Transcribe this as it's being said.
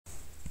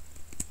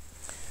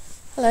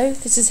Hello,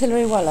 this is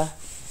Hilary Weller.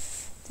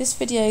 This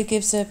video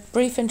gives a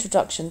brief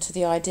introduction to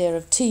the idea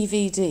of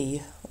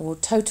TVD, or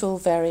Total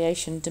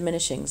Variation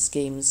Diminishing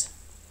Schemes.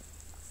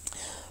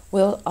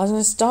 I'm going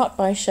to start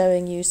by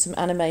showing you some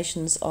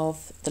animations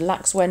of the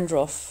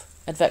Lax-Wendroff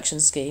advection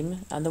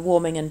scheme and the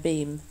warming and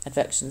beam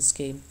advection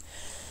scheme.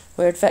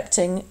 We're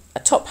advecting a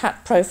top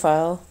hat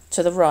profile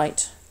to the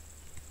right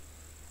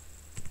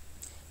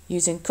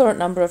using current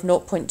number of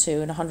 0.2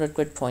 and 100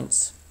 grid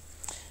points.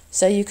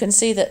 So you can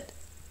see that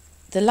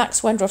the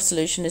Lax-Wendroff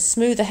solution is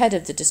smooth ahead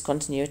of the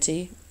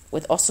discontinuity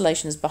with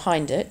oscillations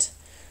behind it,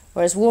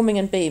 whereas warming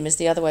and beam is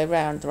the other way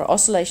around. There are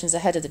oscillations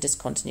ahead of the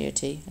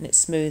discontinuity and it's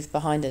smooth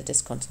behind the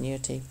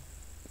discontinuity.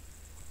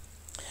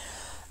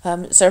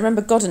 So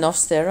remember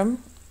Godunov's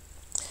theorem.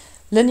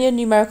 Linear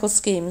numerical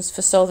schemes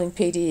for solving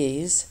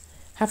PDEs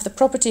have the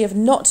property of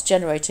not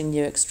generating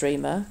new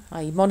extrema,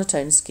 i.e.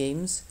 monotone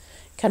schemes,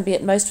 can be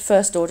at most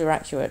first order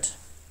accurate.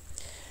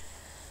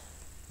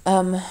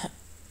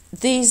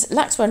 These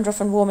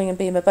Lax-Wendroff and warming and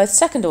beam are both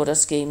second order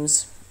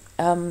schemes.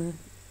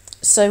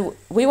 So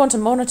we want a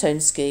monotone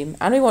scheme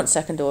and we want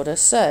second order,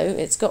 so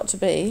it's got to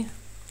be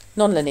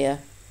nonlinear.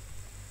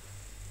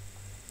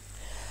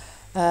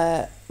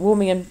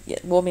 Warming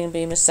and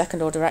beam is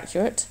second order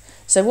accurate.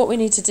 So what we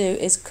need to do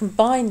is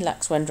combine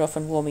Lax-Wendroff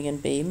and warming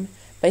and beam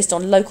based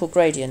on local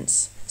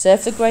gradients. So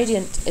if the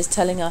gradient is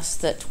telling us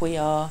that we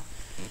are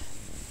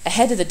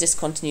ahead of the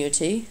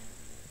discontinuity,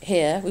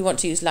 here we want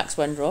to use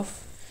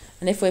Lax-Wendroff.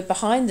 And if we're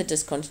behind the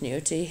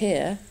discontinuity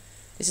here,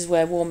 this is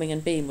where warming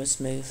and beam was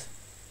smooth.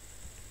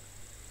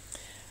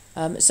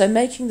 So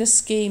making the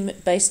scheme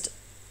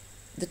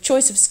the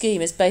choice of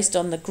scheme is based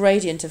on the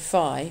gradient of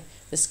phi.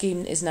 The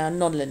scheme is now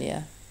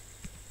nonlinear.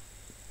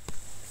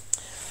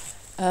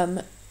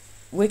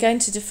 We're going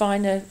to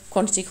define a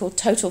quantity called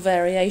total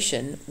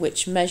variation,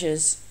 which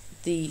measures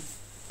the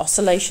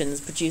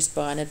oscillations produced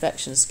by an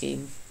advection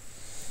scheme.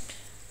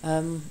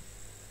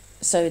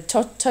 So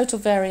total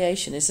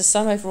variation is the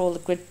sum over all the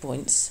grid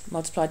points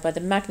multiplied by the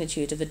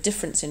magnitude of the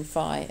difference in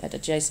phi at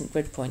adjacent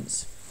grid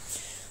points.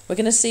 We're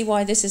going to see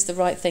why this is the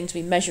right thing to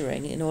be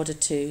measuring in order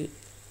to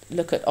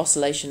look at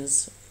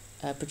oscillations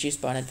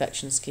produced by an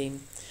advection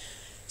scheme.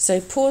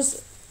 So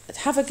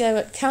have a go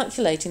at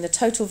calculating the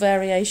total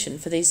variation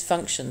for these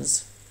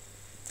functions.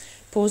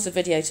 Pause the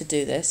video to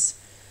do this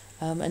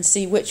and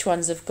see which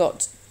ones have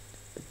got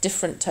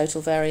different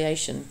total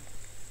variation.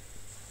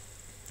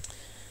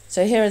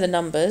 So here are the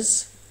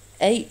numbers: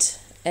 8,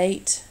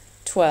 8,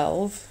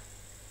 12,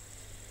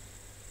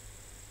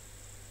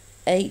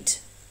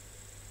 8,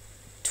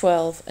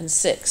 12 and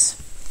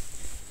 6.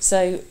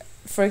 So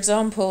for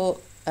example,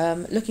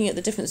 looking at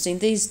the difference between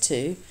these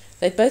two,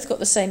 they've both got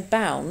the same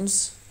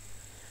bounds,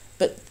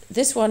 but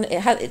this one, it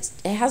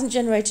hasn't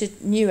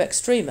generated new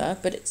extrema,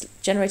 but it's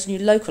generated new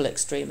local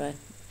extrema,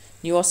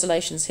 new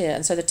oscillations here,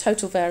 and so the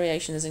total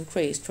variation has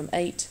increased from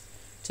 8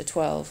 to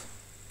 12.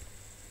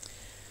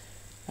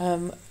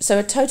 So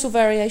a total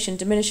variation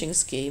diminishing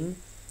scheme,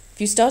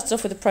 if you started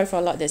off with a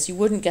profile like this, you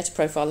wouldn't get a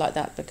profile like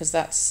that because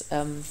that's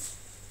the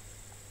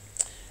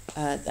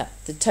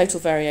total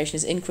variation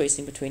is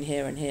increasing between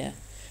here and here.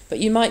 But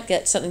you might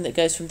get something that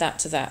goes from that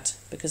to that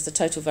because the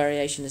total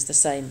variation is the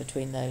same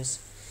between those.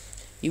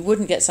 You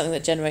wouldn't get something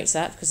that generates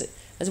that because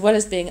as well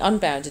as being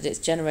unbounded, it's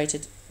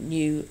generated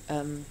new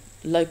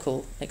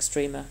local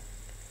extrema.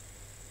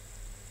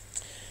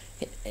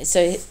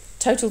 So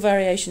total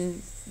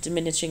variation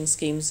diminishing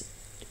schemes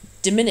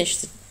diminish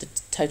the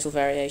total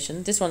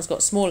variation. This one's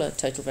got smaller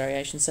total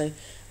variation, so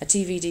a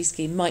TVD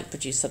scheme might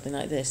produce something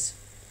like this.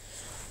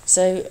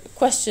 So,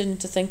 question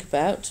to think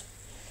about: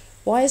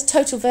 why is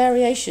total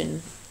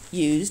variation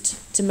used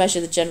to measure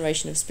the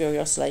generation of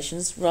spurious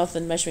oscillations rather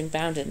than measuring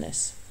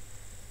boundedness?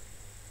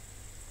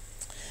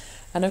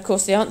 And of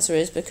course the answer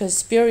is because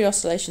spurious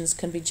oscillations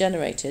can be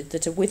generated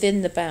that are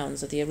within the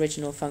bounds of the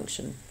original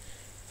function.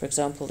 For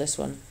example, this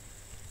one.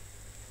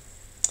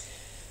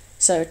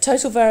 So a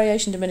total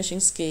variation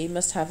diminishing scheme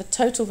must have a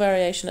total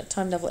variation at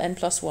time level n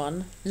plus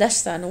 1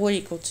 less than or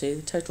equal to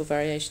the total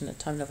variation at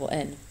time level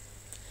n.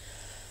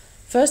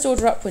 First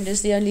order upwind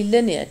is the only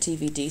linear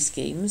TVD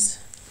schemes.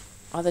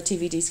 Other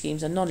TVD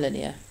schemes are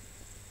nonlinear.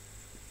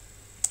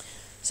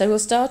 So we'll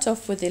start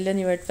off with the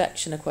linear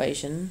advection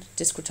equation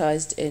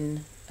discretized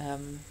in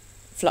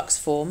flux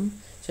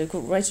form. So we've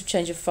got rate of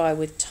change of phi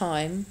with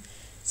time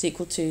is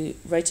equal to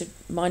rate of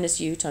minus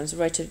u times the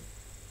rate of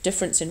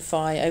difference in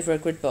phi over a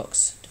grid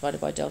box divided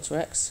by delta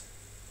x.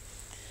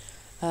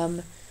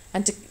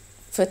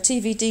 For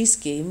TVD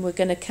scheme, we're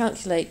going to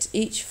calculate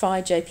each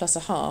phi j plus a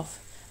half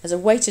as a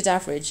weighted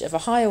average of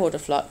a high order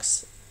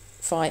flux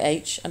phi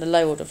h and a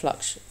low order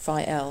flux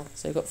phi l.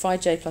 So we've got phi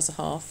j plus a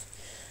half,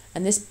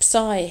 and this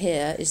psi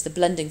here is the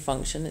blending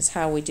function. It's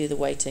how we do the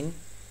weighting.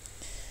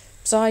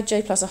 Psi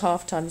j plus a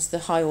half times the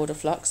high order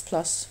flux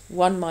plus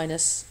 1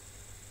 minus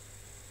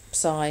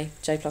psi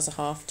j plus a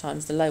half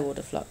times the low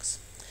order flux.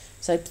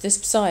 So this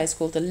psi is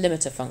called the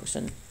limiter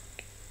function.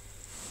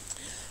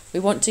 We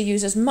want to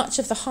use as much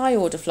of the high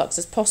order flux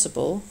as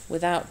possible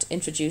without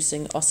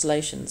introducing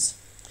oscillations.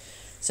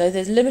 So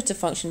the limiter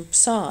function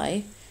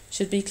psi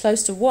should be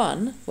close to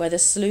 1, where the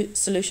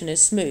solution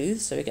is smooth,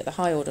 so we get the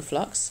high order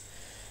flux,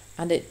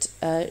 and it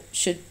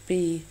should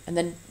be, and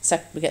then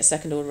we get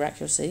second order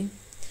accuracy,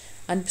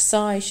 and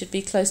psi should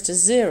be close to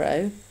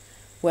 0,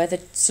 where the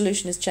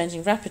solution is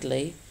changing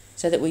rapidly,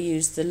 so that we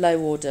use the low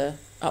order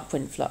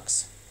upwind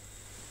flux.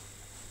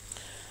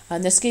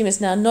 And the scheme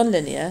is now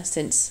nonlinear,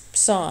 since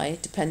psi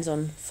depends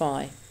on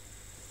phi.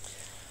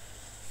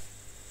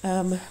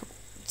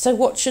 So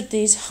what should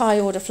these high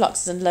order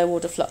fluxes and low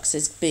order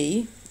fluxes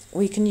be?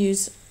 We can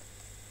use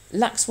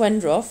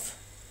Lax-Wendroff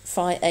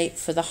phi 8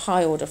 for the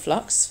high order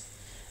flux,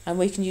 and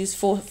we can use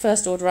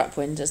first order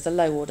upwind as the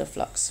low order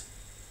flux.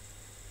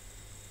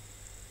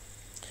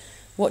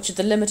 What should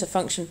the limiter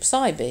function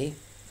psi be?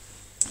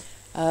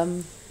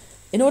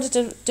 In order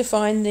to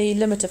define the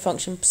limiter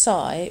function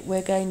psi,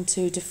 we're going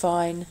to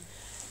define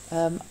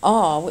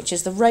R, which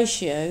is the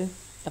ratio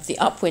of the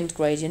upwind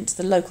gradient to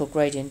the local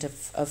gradient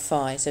of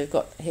phi. So we've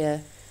got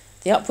here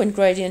the upwind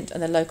gradient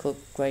and the local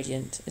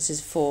gradient. This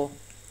is for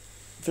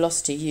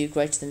velocity u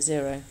greater than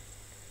 0.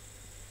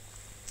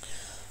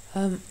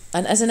 And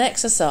as an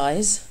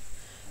exercise,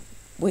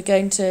 we're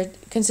going to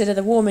consider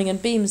the warming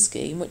and beam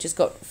scheme, which has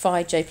got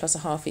phi j plus a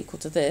half equal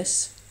to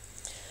this.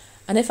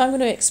 And if I'm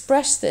going to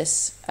express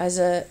this as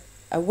a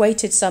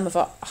weighted sum of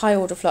a high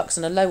order flux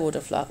and a low order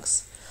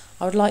flux,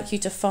 I would like you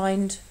to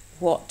find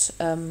what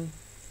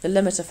the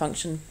limiter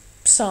function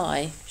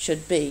psi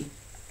should be.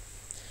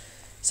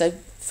 So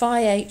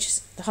phi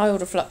h, the high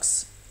order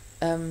flux,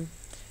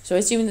 so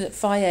assuming that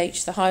phi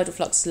h, the high order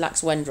flux, is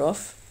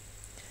Lax-Wendroff,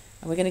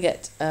 and we're going to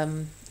get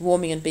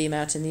warming and beam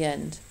out in the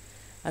end,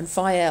 and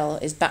phi l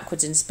is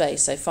backwards in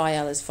space, so phi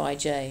l is phi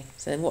j.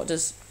 So then what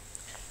does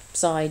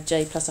psi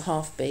j plus a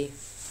half be?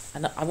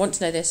 And I want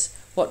to know this,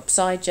 what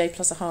psi j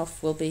plus a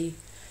half will be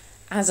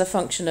as a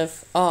function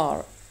of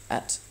r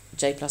at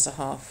j plus a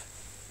half.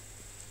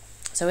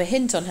 So a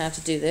hint on how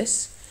to do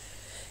this: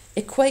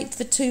 equate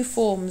the two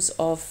forms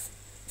of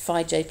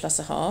phi j plus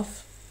a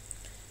half.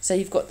 So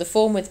you've got the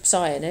form with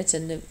psi in it,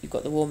 and you've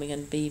got the warming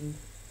and beam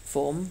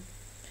form,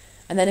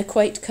 and then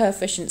equate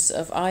coefficients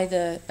of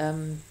either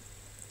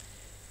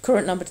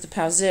current number to the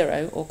power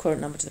 0 or current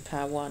number to the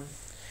power 1.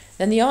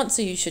 Then the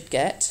answer you should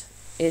get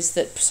is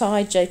that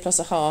psi j plus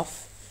a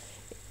half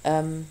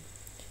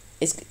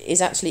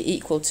is actually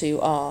equal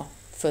to r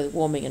for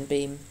warming and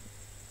beam.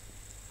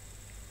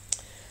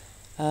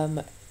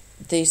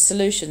 The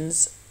solution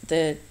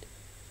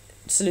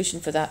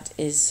for that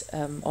is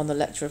on the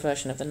lecturer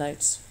version of the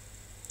notes.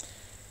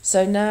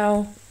 So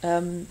now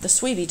the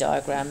Sweby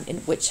diagram,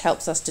 which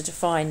helps us to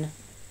define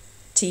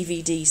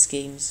TVD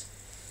schemes.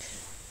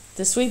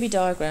 The Sweby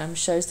diagram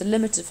shows the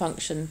limiter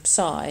function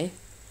psi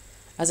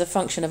as a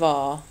function of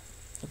r,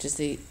 which is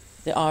the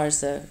r is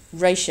the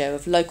ratio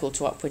of local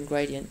to upwind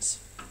gradients.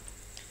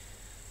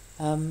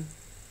 And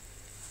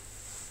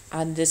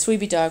the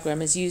Sweby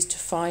diagram is used to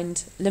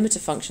find limiter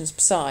functions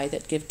psi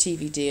that give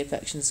TVD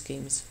advection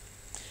schemes.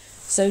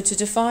 So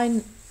to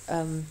find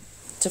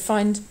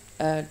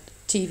a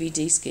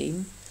TVD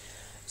scheme,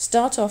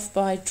 start off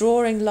by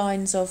drawing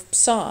lines of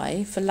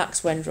psi for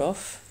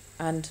Lax-Wendroff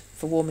and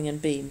for warming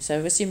and beam. So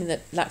we're assuming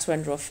that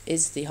Lax-Wendroff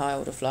is the high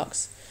order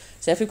flux.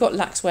 So if we've got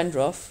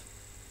Lax-Wendroff,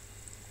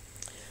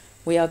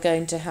 we are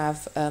going to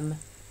have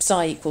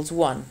psi equals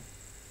 1.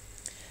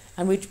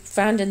 And we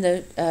found in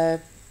the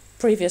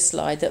previous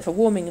slide that for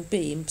warming and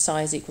beam,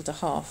 psi is equal to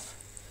half.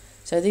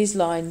 So these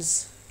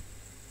lines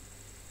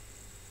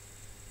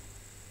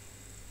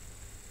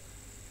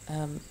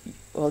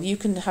well, you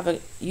have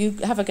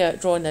a go at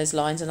drawing those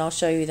lines, and I'll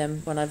show you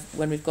them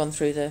when we've gone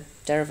through the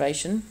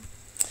derivation.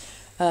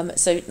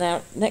 So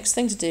now, next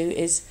thing to do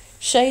is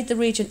shade the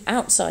region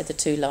outside the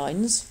two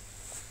lines,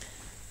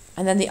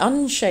 and then the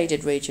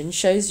unshaded region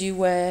shows you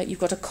where you've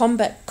got a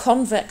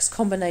convex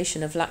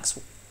combination of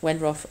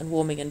Lax-Wendroff and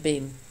warming and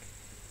beam.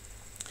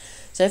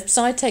 So if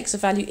psi takes a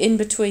value in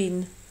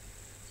between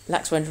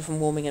Lax-Wendroff and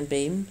warming and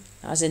beam,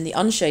 as in the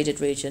unshaded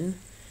region,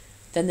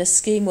 then the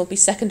scheme will be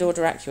second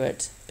order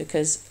accurate,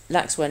 because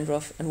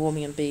Lax-Wendroff and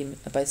warming and beam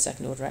are both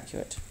second order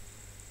accurate.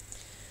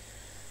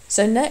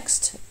 So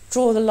next,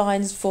 draw the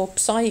lines for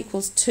psi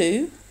equals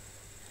 2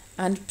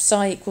 and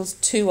psi equals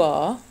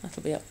 2r.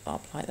 That'll be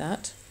up like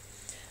that.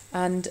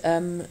 And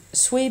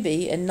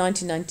Sweby in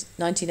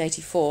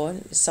 1984,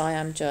 the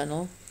SciAm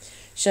journal,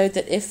 showed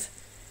that if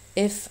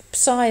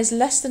psi is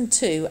less than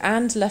 2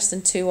 and less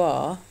than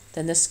 2r,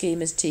 then the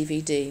scheme is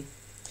TVD.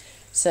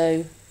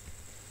 So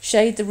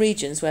shade the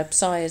regions where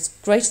psi is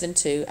greater than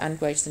 2 and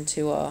greater than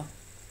 2r.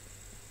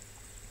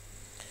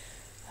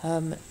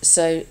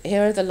 So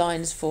here are the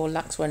lines for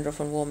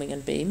Lax-Wendroff and warming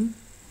and beam.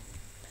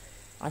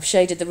 I've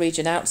shaded the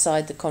region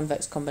outside the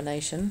convex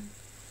combination.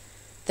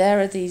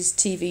 There are these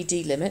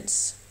TVD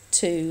limits,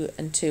 2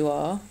 and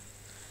 2r.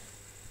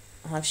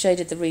 I've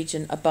shaded the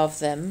region above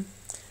them.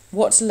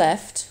 What's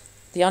left,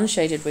 the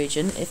unshaded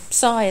region, if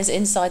psi is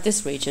inside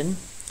this region,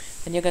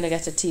 then you're going to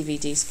get a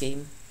TVD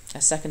scheme,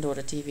 a second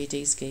order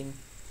TVD scheme.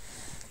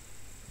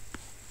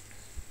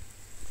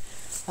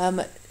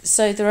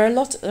 So there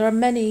are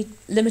many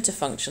limiter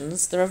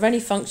functions. There are many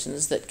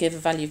functions that give a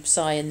value of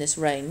psi in this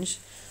range.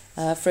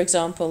 For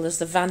example, there's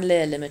the Van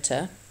Leer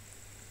limiter,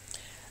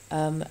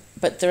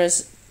 but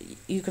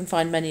you can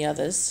find many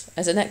others.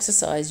 As an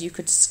exercise, you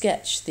could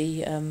sketch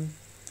the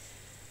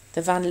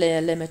Van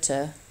Leer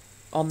limiter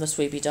on the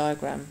Sweby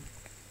diagram.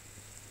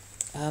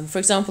 For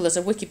example, there's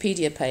a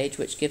Wikipedia page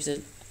which gives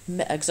an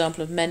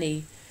example of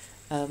many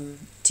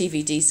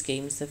TVD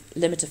schemes, the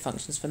limiter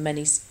functions for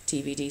many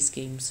TVD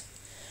schemes.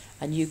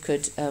 And you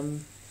could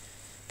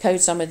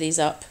code some of these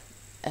up,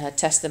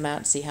 test them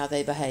out, see how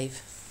they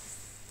behave.